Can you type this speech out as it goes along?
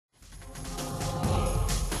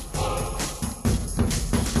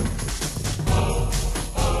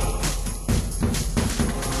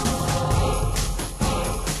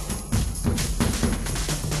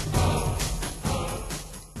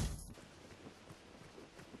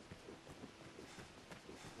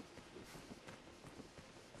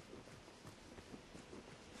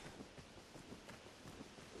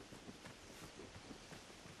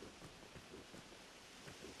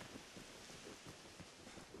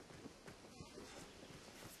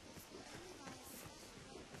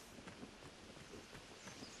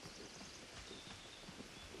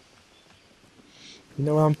You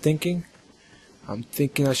know what I'm thinking? I'm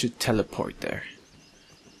thinking I should teleport there.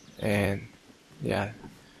 And yeah,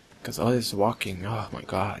 because all this walking, oh my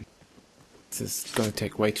god, this is gonna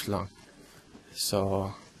take way too long.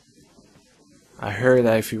 So I heard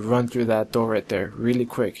that if you run through that door right there really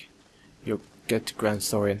quick, you'll get to Grand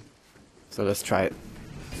Sorin. So let's try it.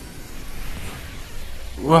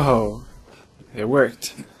 Whoa! It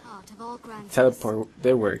worked. Teleport,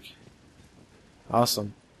 they work.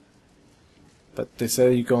 Awesome. But they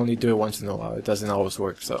say you can only do it once in a while. It doesn't always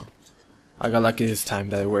work, so I got lucky this time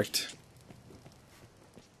that it worked.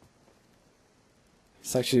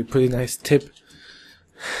 It's actually a pretty nice tip.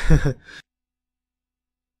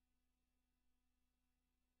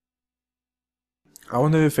 I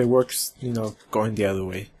wonder if it works, you know, going the other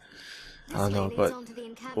way. I don't know, but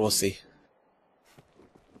we'll see.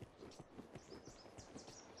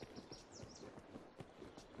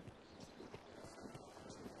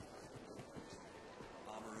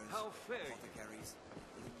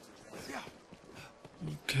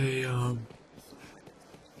 Okay,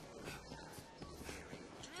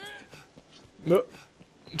 no.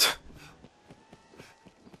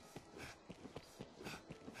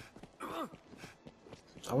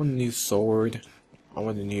 I want a new sword. I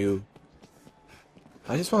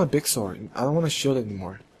just want a big sword. I don't want a shield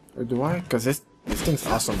anymore. Or do I? Because this thing's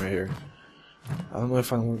awesome right here. I don't know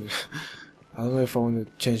if I want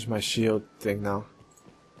to change my shield thing now.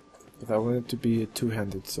 If I want it to be a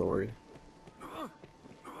two-handed sword.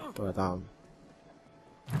 But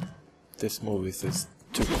this move is just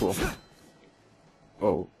too cool.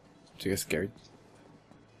 Oh, did you get scared?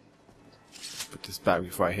 Put this back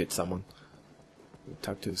before I hit someone.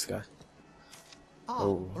 Talk to this guy.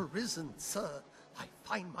 Oh, arisen, sir. I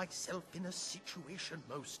find myself in a situation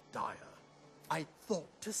most dire. I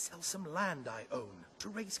thought to sell some land I own to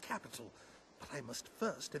raise capital, but I must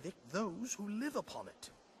first evict those who live upon it.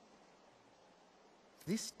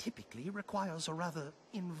 This typically requires a rather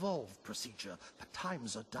involved procedure, but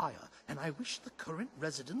times are dire, and I wish the current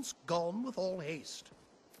residents gone with all haste.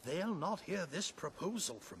 They'll not hear this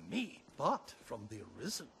proposal from me, but from the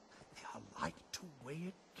arisen. They are like to weigh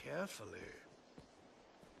it carefully.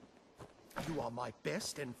 You are my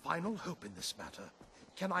best and final hope in this matter.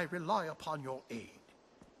 Can I rely upon your aid?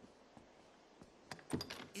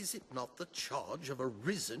 Is it not the charge of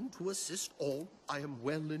arisen to assist all? I am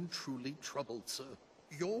well and truly troubled, sir.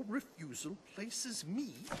 Your refusal places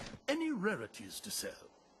me any rarities to sell.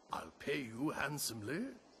 I'll pay you handsomely.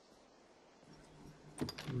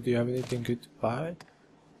 Do you have anything good to buy?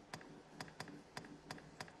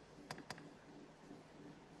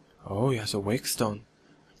 Oh, he has a wake stone.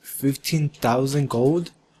 15,000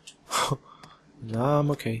 gold? Nah,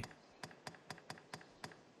 I'm okay.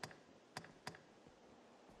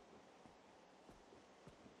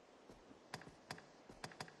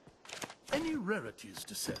 Any rarities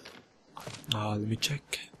to sell? Let me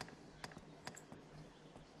check.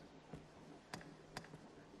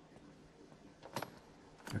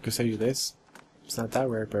 I could sell you this. It's not that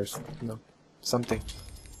rare, person. No, something.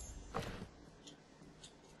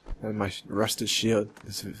 And my rusted shield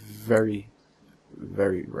is very,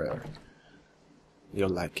 very rare. You'll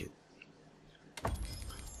like it.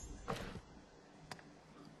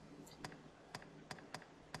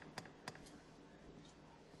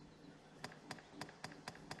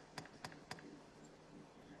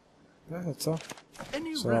 Yeah, that's all.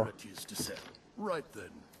 Any rarities to sell? Right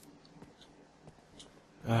then.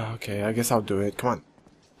 Okay, I guess I'll do it. Come on,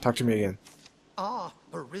 talk to me again. Ah,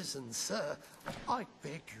 arisen, sir. I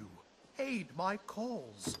beg you, aid my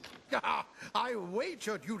cause. I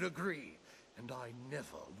wagered you'd agree, and I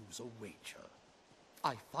never lose a wager.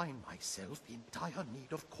 I find myself in dire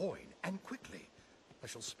need of coin, and quickly. I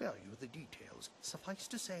shall spare you the details. Suffice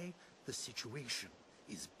to say, the situation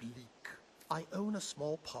is bleak. I own a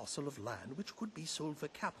small parcel of land which could be sold for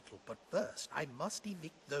capital, but first I must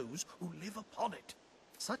evict those who live upon it.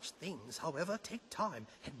 Such things, however, take time,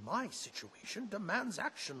 and my situation demands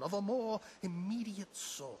action of a more immediate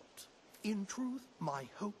sort. In truth, my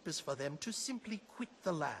hope is for them to simply quit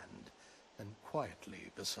the land, and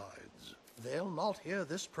quietly besides. They'll not hear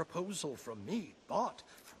this proposal from me, but,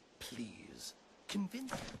 please,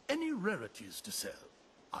 convince any rarities to sell.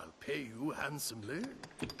 I'll pay you handsomely.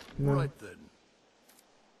 No. Right then.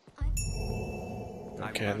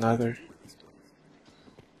 Okay,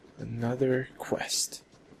 another quest.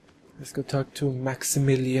 Let's go talk to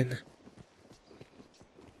Maximilian.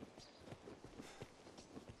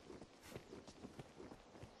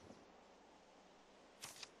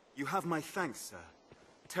 You have my thanks, sir.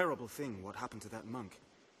 Terrible thing what happened to that monk.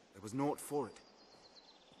 There was naught for it.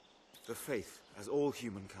 The Faith, as all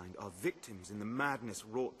humankind, are victims in the madness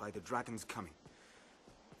wrought by the dragon's coming.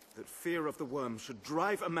 That fear of the worm should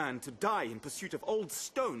drive a man to die in pursuit of old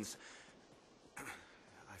stones.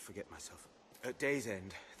 I forget myself. At day's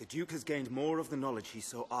end, the Duke has gained more of the knowledge he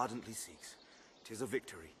so ardently seeks. 'Tis a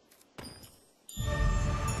victory.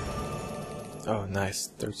 Oh, nice.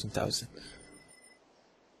 13,000.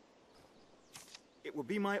 It will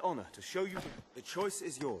be my honor to show you the choice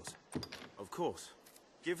is yours. Of course,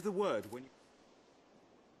 give the word when you...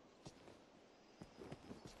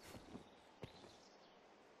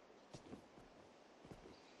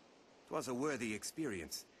 'Twas a worthy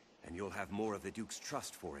experience, and you'll have more of the Duke's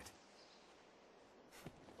trust for it.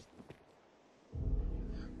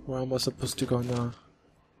 Where am I supposed to go now?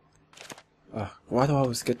 Why do I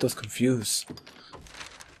always get those confused?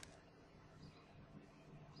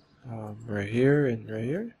 Right here and right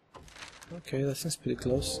here? Okay, that seems pretty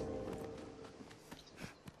close.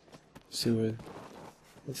 Let's see what...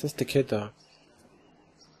 This is the kid though.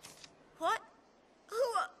 What? Who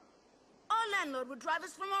our landlord would drive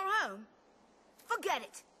us from our home? Forget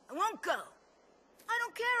it. I won't go. I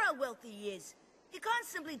don't care how wealthy he is. He can't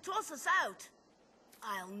simply toss us out.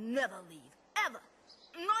 I'll never leave. Ever.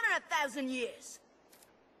 Not in 1,000 years.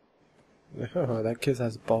 Oh, that kid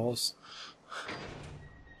has balls.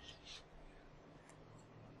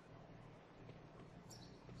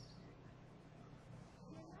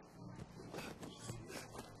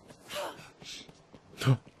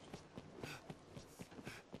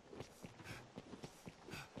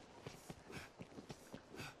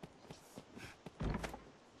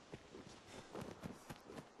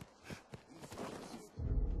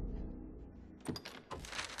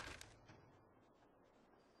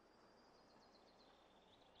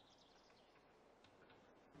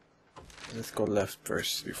 Let's go left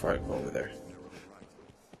first before I go over there.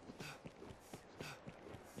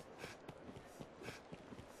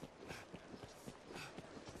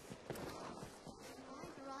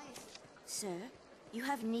 Sir, you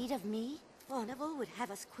have need of me? Furnival would have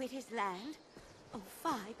us quit his land? Oh,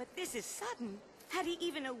 fie, but this is sudden. Had he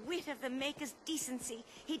even a whit of the Maker's decency,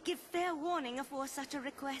 he'd give fair warning afore such a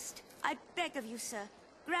request. I beg of you, sir,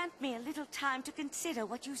 grant me a little time to consider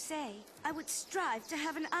what you say. I would strive to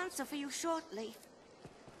have an answer for you shortly.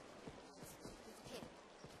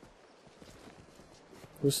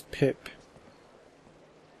 Who's Pip?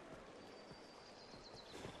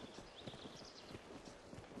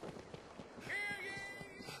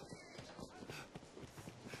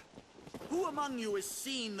 Who among you has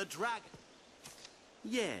seen the dragon?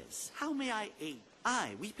 Yes, how may I aid?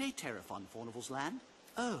 Aye, we pay tariff on Furnival's land.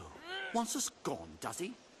 Oh, wants us gone, does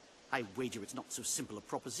he? I wager it's not so simple a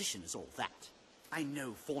proposition as all that. I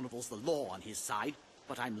know Furnival's the law on his side,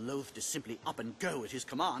 but I'm loath to simply up and go at his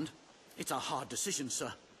command. It's a hard decision,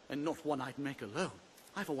 sir, and not one I'd make alone.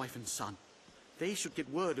 I've a wife and son. They should get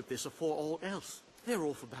word of this afore all else. They're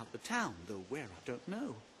off about the town, though where I don't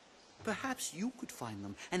know. Perhaps you could find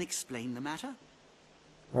them and explain the matter?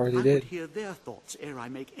 Already I did. would hear their thoughts ere I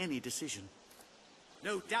make any decision.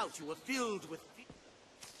 No doubt you were filled with...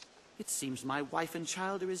 It seems my wife and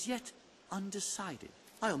child are as yet undecided.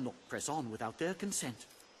 I'll not press on without their consent.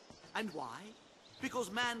 And why? Because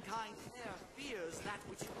mankind there fears that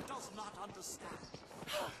which it does not understand.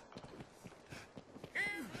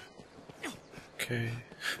 Okay.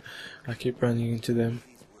 I keep running into them.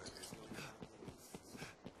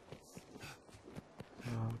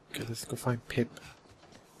 Okay, let's go find Pip.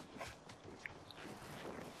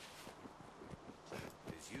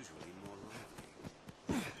 There's usually more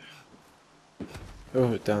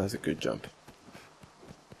lively. Oh, down is a good jump.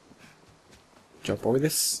 Jump over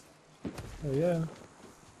this? Oh yeah.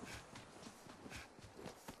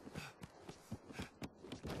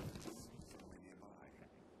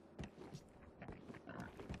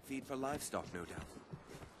 Feed for livestock, no doubt.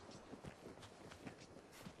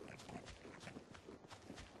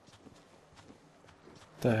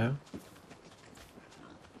 The hell?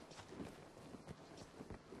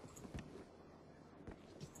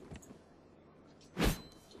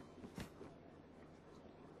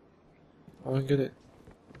 I don't get it.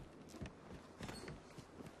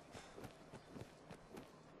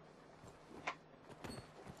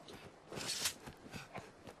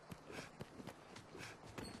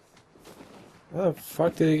 How the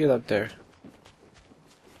fuck did he get up there?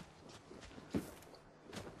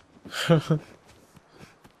 How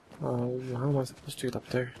am I supposed to get up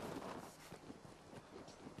there?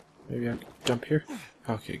 Maybe I can jump here?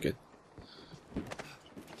 Okay, good.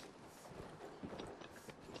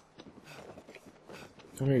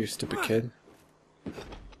 Come here, you stupid kid.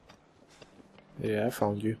 Yeah, I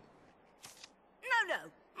found you. No,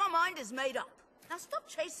 my mind is made up. Now stop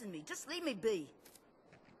chasing me. Just leave me be.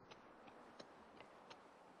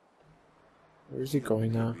 Where is he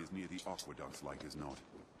going now? Is near the aqueducts, like as not.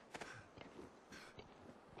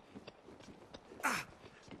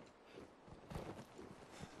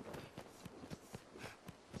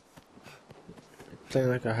 Playing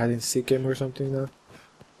like a hide and seek game or something now?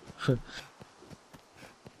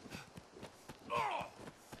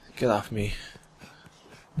 Get off me.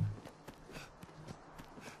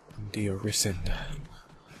 I'm the arisen.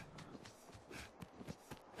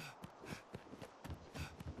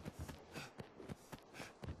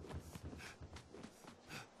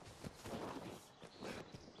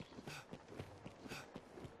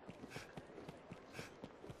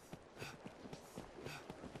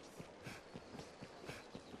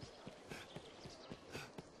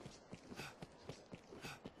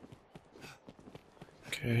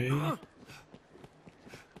 Okay.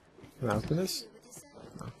 Can I open this?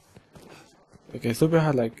 No. Okay, so we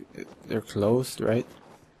had like they're closed, right?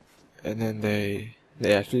 And then they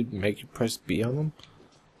actually make you press B on them.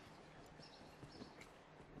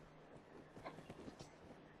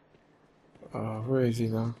 Where is he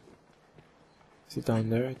now? Is he down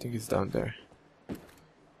there? I think he's down there.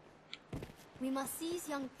 We must seize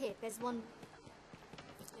young Pip as one.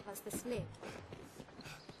 Give us the slip.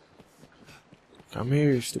 Come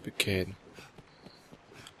here, you stupid kid.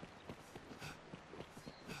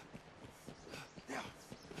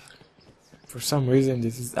 For some reason,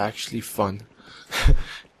 this is actually fun.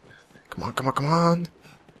 Come on, come on, come on!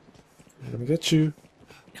 I'm gonna get you.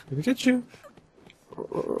 I'm gonna get you.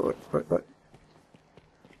 What? What?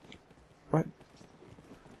 What?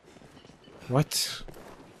 What?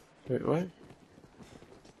 Wait, what?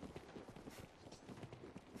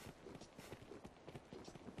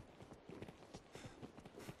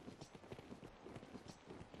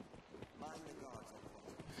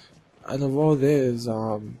 Out of all this,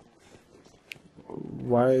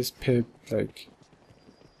 why is Pip, like,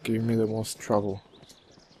 giving me the most trouble?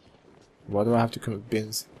 Why do I have to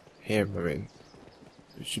convince him? I mean,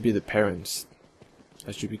 it should be the parents.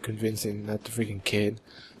 I should be convincing, not the freaking kid.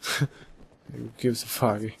 Who gives a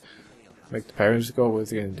fuck? Make the parents go, what's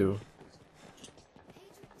he gonna do?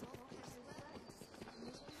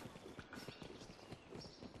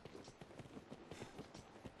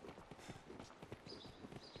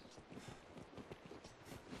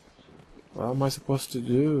 What am I supposed to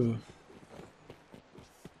do?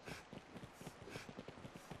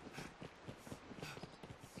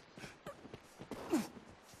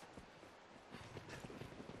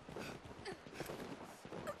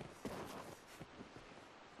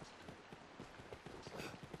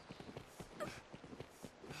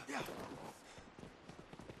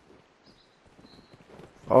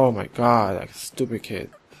 Oh my god, like a stupid kid.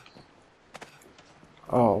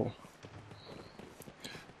 Oh.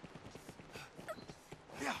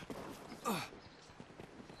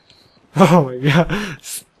 Oh my god.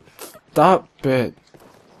 Stop it.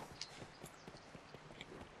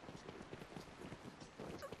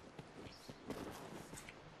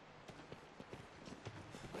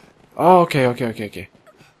 Oh, okay.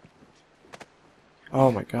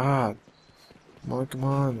 Oh my god. Come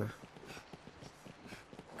on.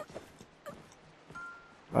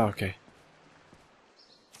 Oh, okay.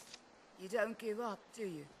 You don't give up, do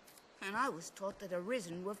you? And I was taught that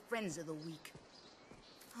Arisen were friends of the weak.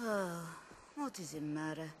 Oh, what does it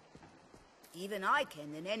matter? Even I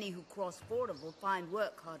can, and any who cross border will find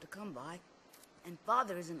work hard to come by. And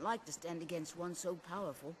Father isn't like to stand against one so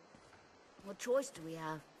powerful. What choice do we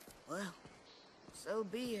have? Well, so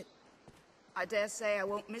be it. I dare say I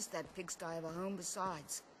won't miss that pigsty of a home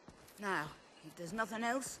besides. Now, if there's nothing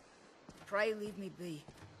else, pray leave me be.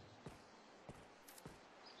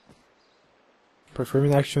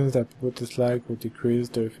 Performing actions that people dislike will decrease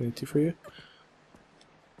their affinity for you.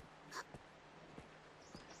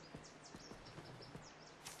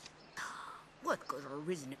 What good are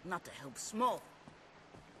Arisen if not to help small?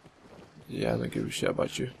 Yeah, I don't give a shit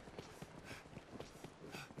about you.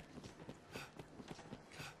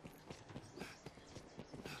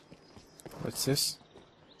 What's this?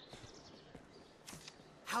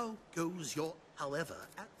 How goes your... However,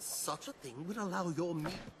 such a thing would allow your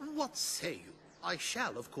me... What say you? I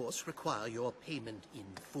shall, of course, require your payment in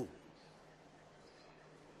full.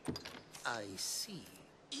 I see.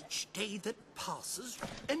 Each day that passes,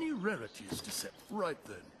 any rarities to set. Right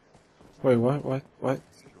then. Wait, what?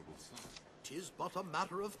 'Tis but a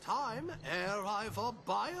matter of time ere I've a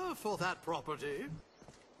buyer for that property.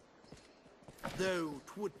 Though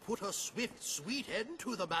 'twould put a swift, sweet end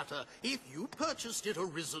to the matter if you purchased it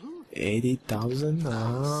Arisen. 80,000?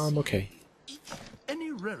 Okay.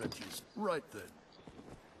 Any rarities? Right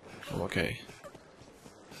then. Okay.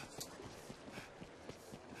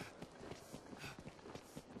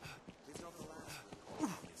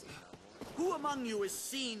 Who among you has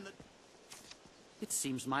seen that... It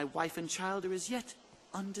seems my wife and child are as yet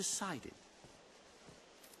undecided.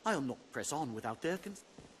 I'll not press on without their consent.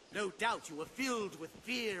 No doubt you are filled with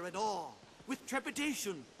fear and awe, with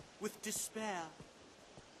trepidation, with despair.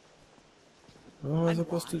 What am I And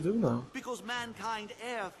supposed to why? do now? Because mankind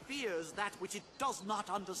e'er fears that which it does not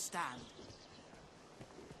understand.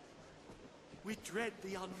 We dread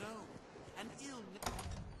the unknown, and ill...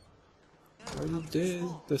 I already did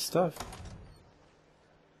the stuff.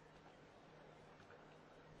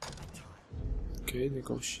 Okay,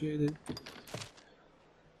 negotiated.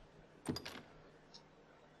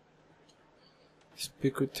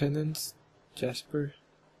 Speak with tenants, Jasper,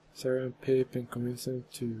 Sarah and Pip, and convince them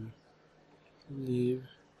to leave.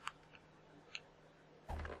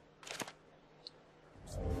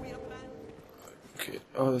 Okay,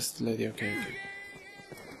 oh, that's the lady, okay.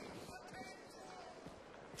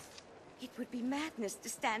 It would be madness to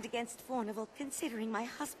stand against Fornival, considering my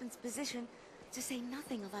husband's position, to say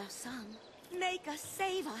nothing of our son. Make us,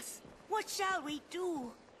 save us. What shall we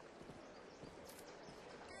do?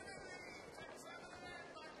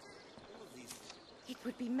 It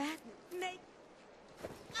would be madness. Make...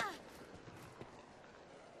 Ah!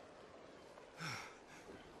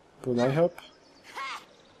 Will I help?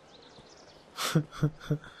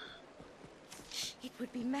 It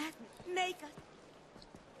would be madness. Make us...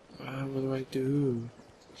 What do I do?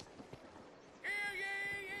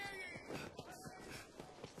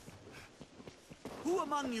 Who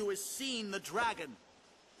among you has seen the dragon?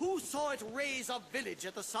 Who saw it raise a village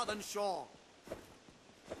at the southern shore?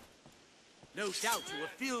 No doubt you are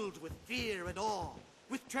filled with fear and awe,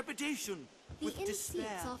 with trepidation, The with inn despair.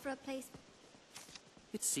 seats offer a place.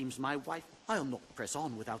 It seems my wife... I'll not press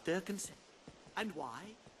on without their consent. And why?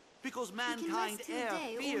 Because mankind rest in e'er the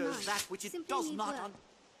day or fears night. that which it Simply does need not... work.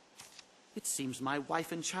 It seems my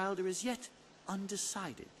wife and child are as yet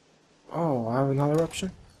undecided. Oh, I have another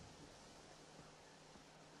option?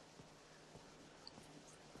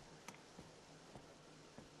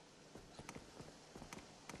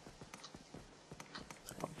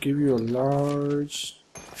 I'll give you a large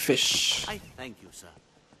fish. I thank you, sir.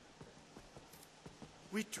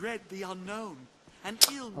 We dread the unknown, and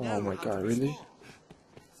ill know Oh my how god, to really? respond.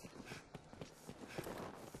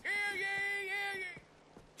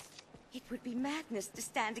 It would be madness to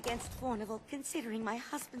stand against Fornival, considering my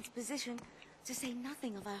husband's position, to say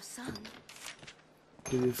nothing of our son.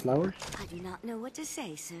 Give you a flower? I do not know what to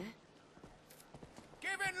say, sir.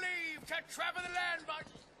 Given leave to travel the land by...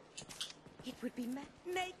 It would be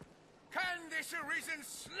make... Can this arisen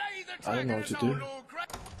slay the I don't dragon know what as to our do. Lord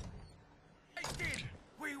Grace did?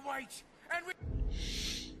 We wait, and we...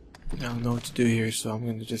 I don't know what to do here, so I'm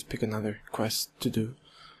gonna just pick another quest to do.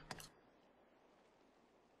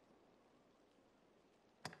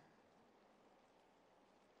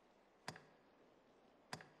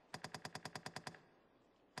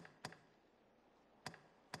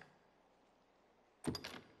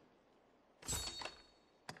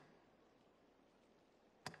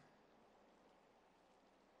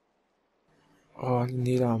 Oh, I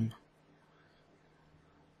need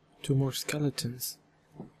 2 more skeletons.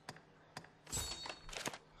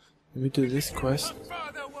 Let me do this quest.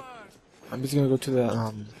 I'm just gonna go to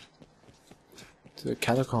the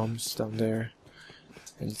catacombs down there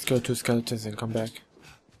and just kill 2 skeletons and come back.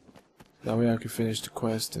 That way I can finish the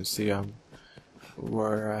quest and see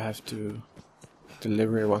where I have to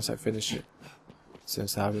deliver it once I finish it,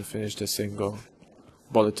 since I haven't finished a single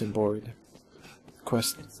bulletin board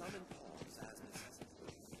quest.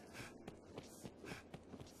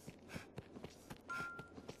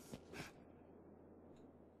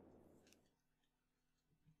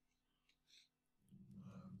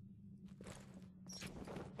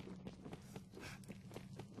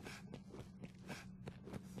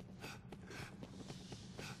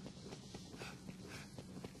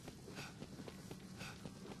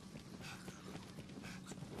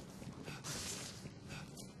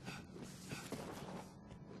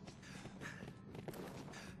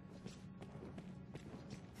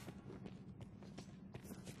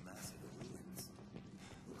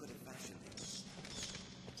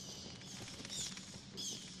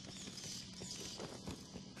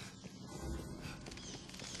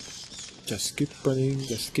 Just keep running,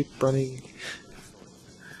 just keep running.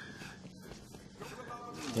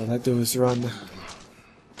 All I do is run.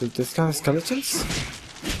 Do this kind of skeletons?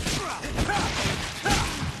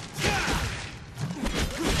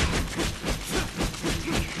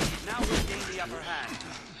 Now we're in danger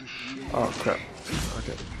Oh crap.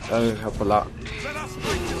 Okay, that didn't help a lot. Let us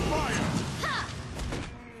break the fire!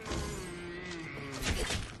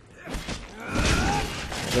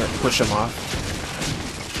 Yeah, push him off.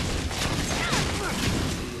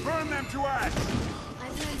 Burn them to ash!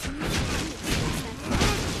 I've learned some new techniques.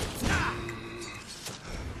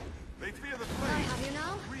 They fear the I flames. have you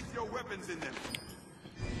now. Breathe your weapons in them.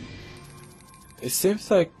 It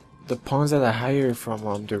seems like the pawns that I hire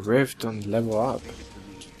from the rift don't level up.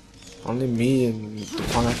 Only me and the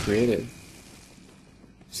pawn I created.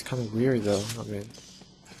 It's kind of weird though. I mean,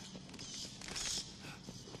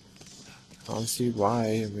 I don't see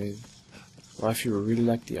why. I mean, why if you really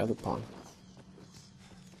like the other pawn?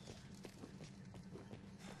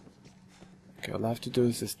 Okay, all I have to do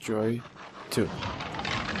is destroy 2.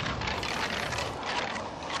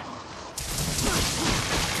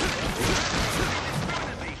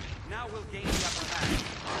 Now we'll gain the upper hand.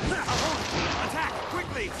 Attack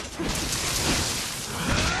quickly!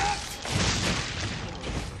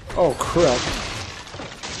 Oh crap!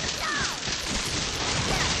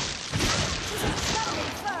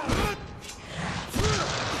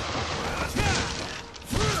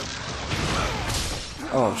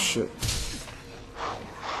 Oh shit.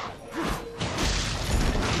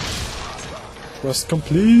 Quest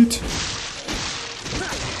complete!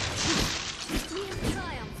 We have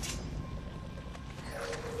triumphed.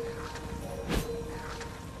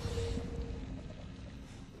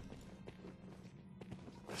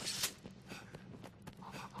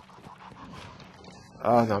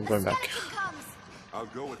 Oh no, I'm going back. I'll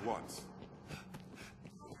go at once.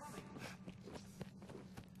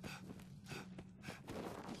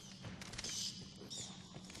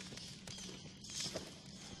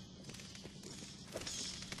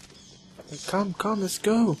 Come, let's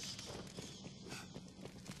go!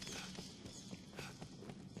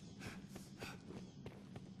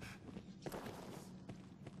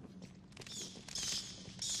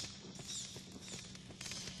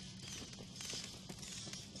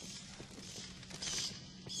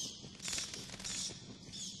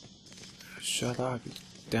 Shut up, you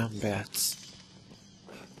damn bats.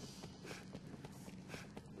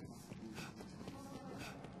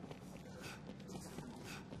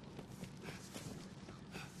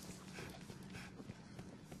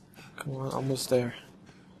 Come on, almost there.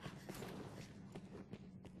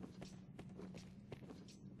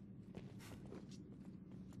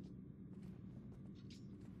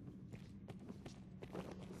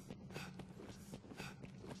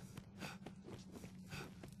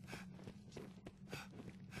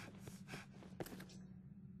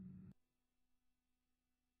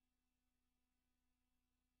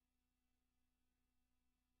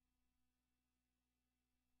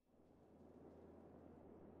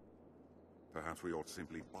 Perhaps we ought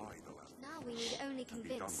simply buy the land. Now we need only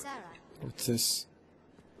convince Sarah. What's this?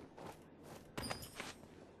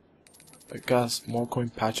 I got more coin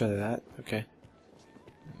patch out of that? Okay.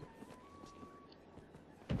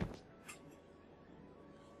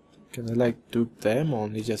 Can I like dupe them or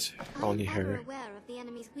only just only I'm ever her? aware of the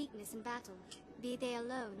enemy's weakness in battle, be they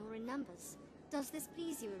alone or in numbers. Does this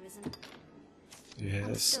please you, Arisen? Yes.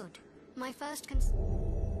 Understood. My first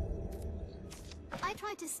I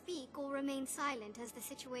try to speak or remain silent as the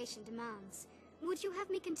situation demands. Would you have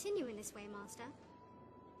me continue in this way, Master?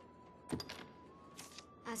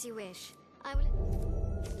 As you wish. I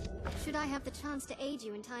will... Should I have the chance to aid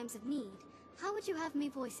you in times of need, how would you have me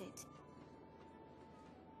voice it?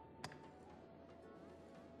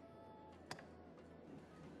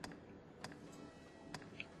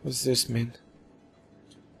 What's this mean?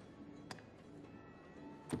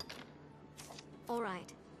 All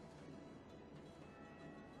right.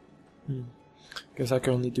 Guess I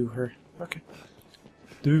can only do her. Okay.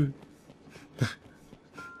 Dude.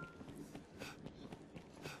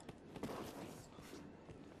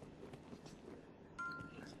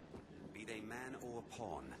 Be they man or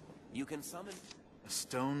pawn, you can summon... A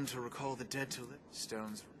stone to recall the dead to live?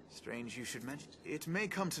 Stones. Strange you should mention. It may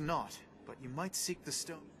come to naught, but you might seek the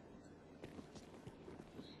stone.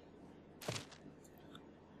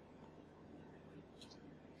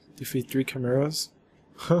 Defeat 3 chimeras?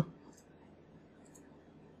 Huh.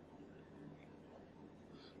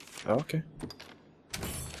 Okay.